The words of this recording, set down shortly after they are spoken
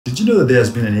Did you know that there has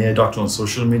been an AI doctor on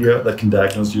social media that can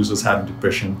diagnose users having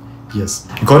depression? Yes.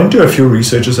 According to a few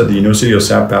researchers at the University of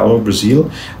Sao Paulo,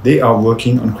 Brazil, they are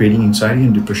working on creating anxiety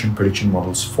and depression prediction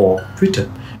models for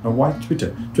Twitter. Now, why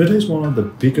Twitter? Twitter is one of the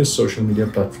biggest social media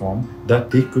platforms that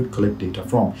they could collect data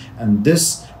from. And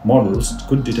this models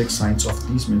could detect signs of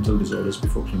these mental disorders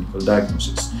before clinical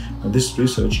diagnosis. Now, this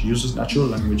research uses natural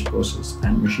language process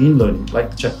and machine learning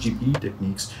like ChatGPT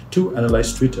techniques to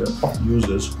analyze Twitter of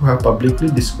users who have publicly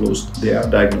disclosed their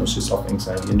diagnosis of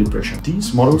anxiety and depression.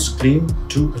 These models claim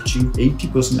to achieve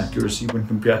 80% accuracy when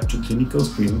compared to clinical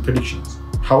screening predictions.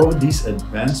 However, these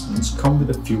advancements come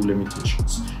with a few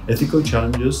limitations. Ethical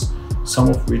challenges, some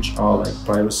of which are like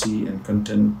privacy and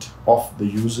content of the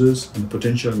users and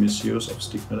potential misuse of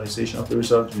stigmatization of the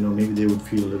results. Maybe they would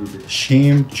feel a little bit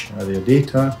ashamed to share their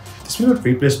data. This may not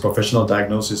replace professional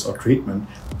diagnosis or treatment,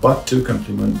 but to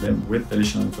complement them with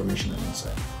additional information and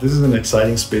insight. This is an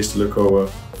exciting space to look over.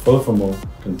 Follow for more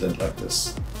content like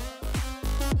this.